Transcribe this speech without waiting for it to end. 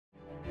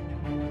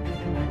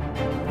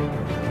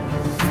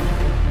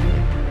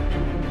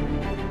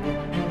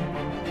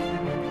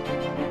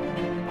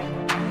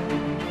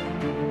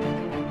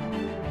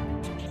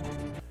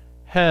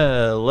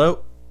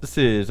Hello, this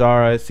is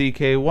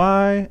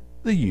RICKY,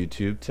 the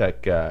YouTube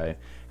Tech Guy.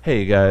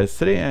 Hey guys,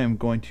 today I am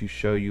going to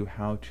show you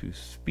how to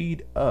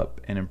speed up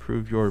and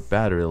improve your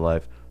battery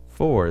life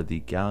for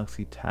the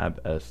Galaxy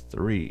Tab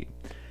S3.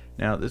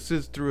 Now this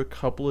is through a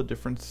couple of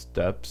different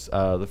steps.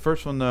 The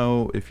first one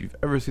though, if you've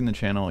ever seen the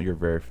channel, you're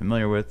very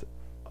familiar with.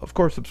 Of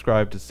course,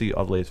 subscribe to see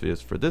all the latest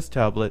videos for this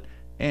tablet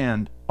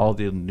and all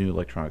the new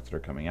electronics that are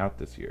coming out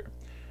this year.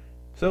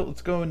 So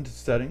let's go into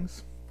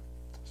settings,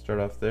 start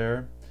off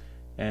there.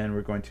 And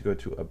we're going to go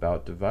to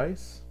About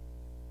Device,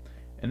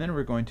 and then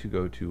we're going to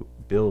go to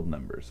Build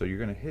Number. So you're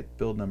going to hit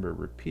Build Number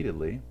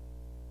repeatedly,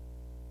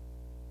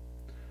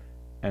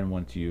 and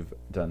once you've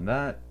done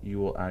that, you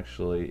will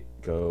actually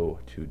go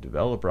to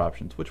Developer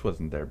Options, which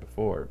wasn't there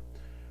before.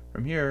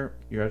 From here,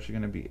 you're actually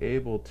going to be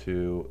able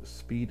to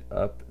speed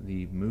up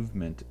the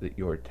movement that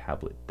your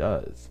tablet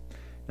does.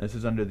 And this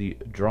is under the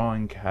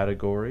Drawing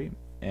category,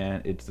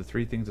 and it's the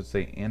three things that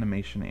say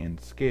Animation and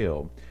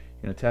Scale.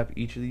 You're going to tap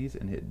each of these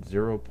and hit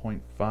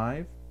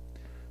 0.5.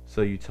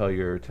 So you tell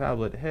your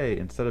tablet, hey,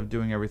 instead of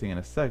doing everything in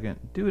a second,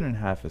 do it in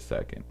half a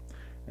second.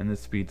 And this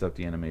speeds up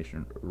the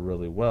animation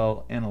really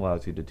well and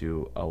allows you to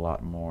do a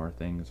lot more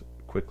things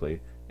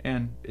quickly.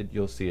 And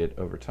you'll see it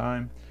over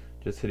time.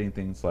 Just hitting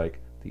things like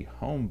the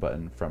home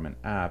button from an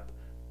app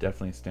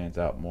definitely stands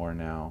out more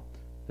now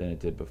than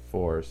it did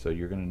before. So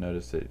you're going to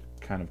notice it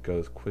kind of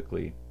goes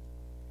quickly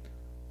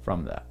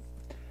from that.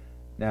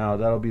 Now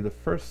that'll be the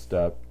first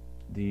step.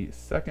 The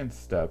second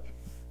step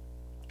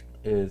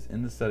is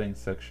in the settings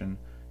section,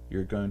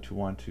 you're going to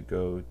want to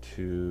go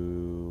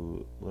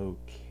to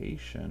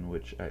location,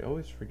 which I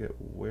always forget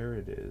where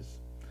it is.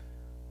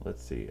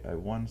 Let's see, I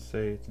want to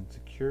say it's in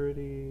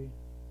security.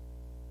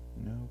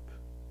 Nope.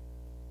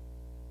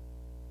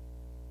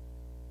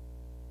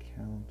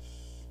 Counts.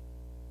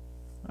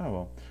 Oh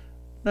well.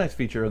 Nice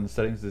feature on the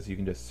settings is you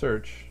can just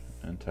search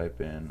and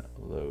type in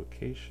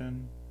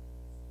location.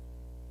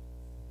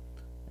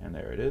 And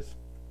there it is.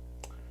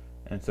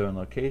 And so in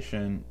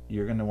location,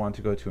 you're going to want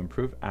to go to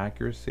improve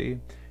accuracy,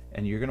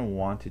 and you're going to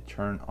want to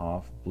turn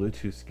off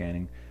Bluetooth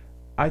scanning.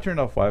 I turned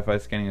off Wi-Fi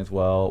scanning as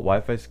well.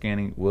 Wi-Fi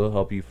scanning will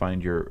help you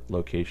find your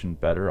location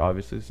better,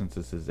 obviously, since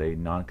this is a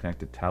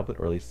non-connected tablet,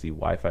 or at least the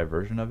Wi-Fi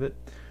version of it.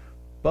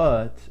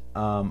 But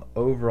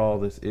overall,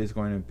 this is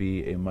going to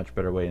be a much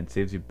better way and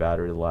saves you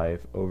battery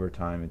life. Over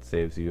time, it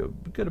saves you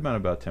a good amount,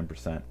 about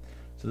 10%.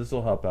 So this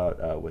will help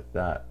out with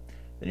that.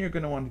 Then you're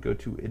going to want to go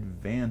to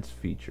advanced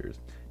features.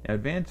 Now,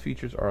 advanced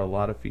features are a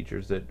lot of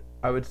features that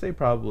I would say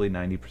probably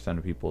 90%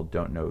 of people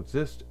don't know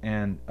exist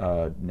and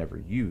never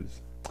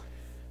use.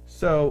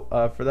 So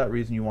for that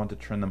reason, you want to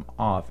turn them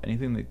off.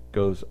 Anything that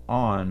goes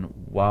on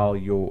while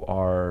you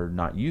are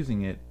not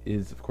using it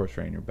is, of course,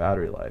 draining your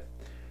battery life.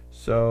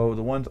 So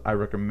the ones I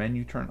recommend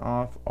you turn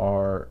off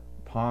are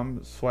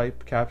palm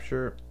swipe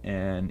capture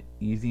and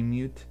easy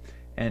mute.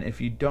 And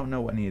if you don't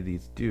know what any of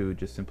these do,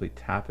 just simply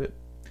tap it,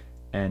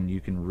 and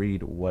you can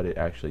read what it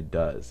actually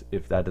does.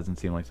 If that doesn't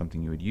seem like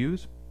something you would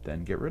use,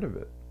 then get rid of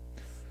it.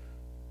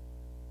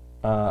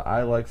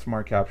 I like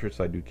smart capture,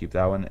 so I do keep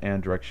that one,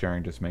 and direct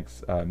sharing just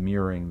makes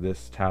mirroring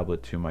this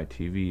tablet to my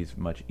TVs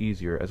much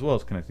easier, as well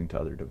as connecting to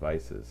other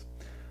devices.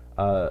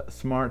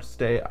 Smart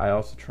stay I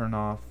also turn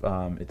off.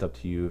 It's up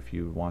to you if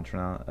you want to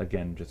turn on.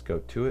 Again, just go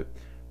to it.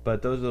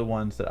 But those are the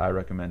ones that I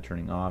recommend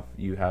turning off.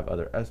 You have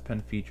other S Pen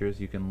features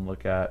you can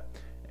look at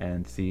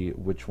and see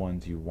which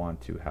ones you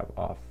want to have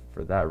off.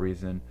 For that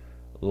reason,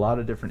 a lot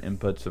of different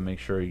inputs, so make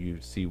sure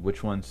you see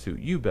which ones suit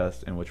you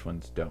best and which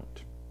ones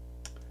don't.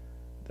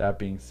 That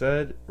being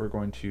said, we're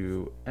going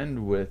to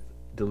end with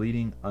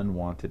deleting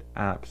unwanted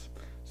apps.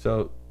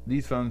 So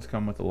these phones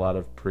come with a lot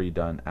of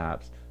pre-done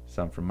apps,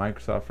 some from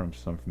Microsoft,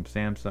 some from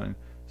Samsung,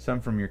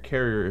 some from your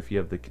carrier if you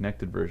have the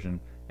connected version,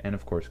 and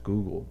of course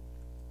Google.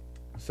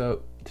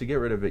 So to get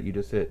rid of it, you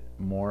just hit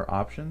More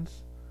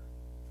Options,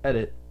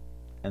 Edit,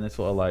 and this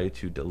will allow you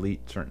to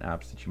delete certain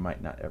apps that you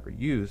might not ever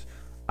use.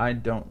 I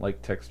don't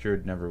like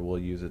textured, never will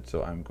use it,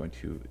 so I'm going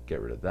to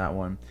get rid of that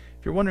one.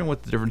 If you're wondering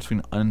what the difference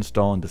between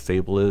uninstall and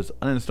disable is,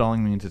 uninstalling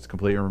means it's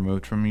completely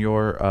removed from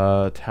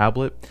your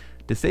tablet.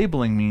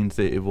 Disabling means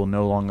that it will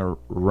no longer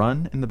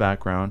run in the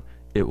background.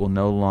 It will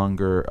no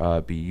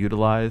longer be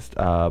utilized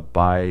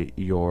by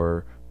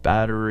your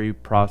battery,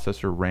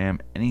 processor, RAM,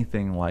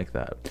 anything like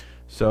that.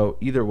 So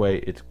either way,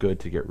 it's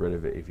good to get rid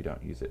of it if you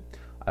don't use it.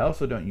 I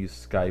also don't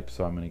use Skype,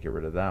 so I'm going to get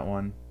rid of that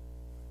one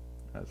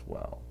as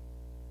well.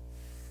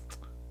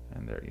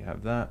 And there you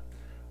have that.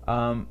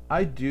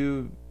 I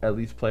do at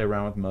least play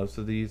around with most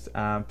of these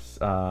apps,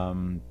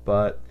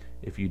 but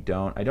if you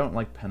don't, I don't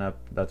like PenUp.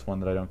 That's one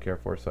that I don't care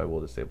for, so I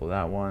will disable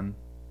that one.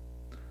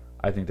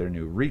 I think their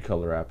new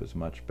Recolor app is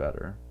much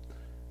better.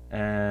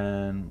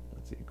 And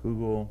let's see,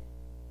 Google.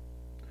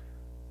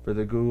 For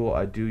the Google,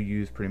 I do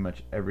use pretty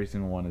much every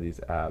single one of these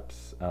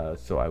apps,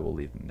 so I will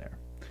leave them there.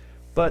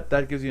 But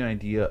that gives you an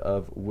idea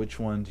of which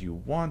ones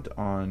you want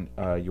on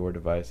your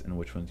device and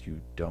which ones you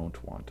don't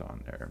want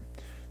on there.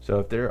 So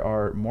if there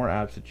are more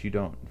apps that you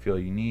don't feel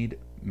you need,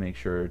 make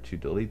sure to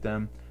delete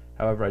them.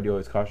 However, I do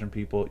always caution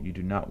people, you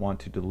do not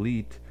want to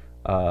delete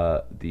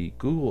the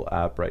Google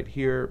app right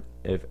here,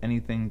 if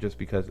anything, just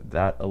because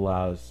that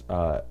allows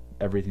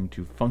everything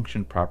to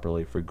function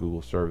properly for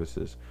Google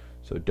services.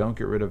 So don't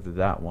get rid of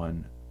that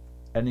one.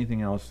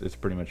 Anything else is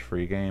pretty much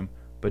free game,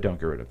 but don't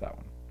get rid of that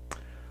one.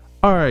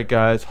 Alright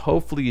guys,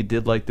 hopefully you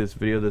did like this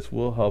video. This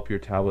will help your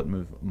tablet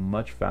move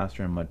much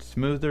faster and much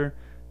smoother.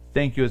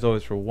 Thank you as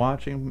always for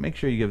watching. Make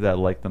sure you give that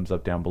like, thumbs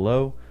up down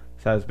below.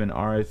 This has been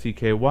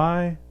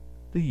RICKY,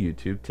 the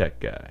YouTube Tech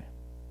Guy.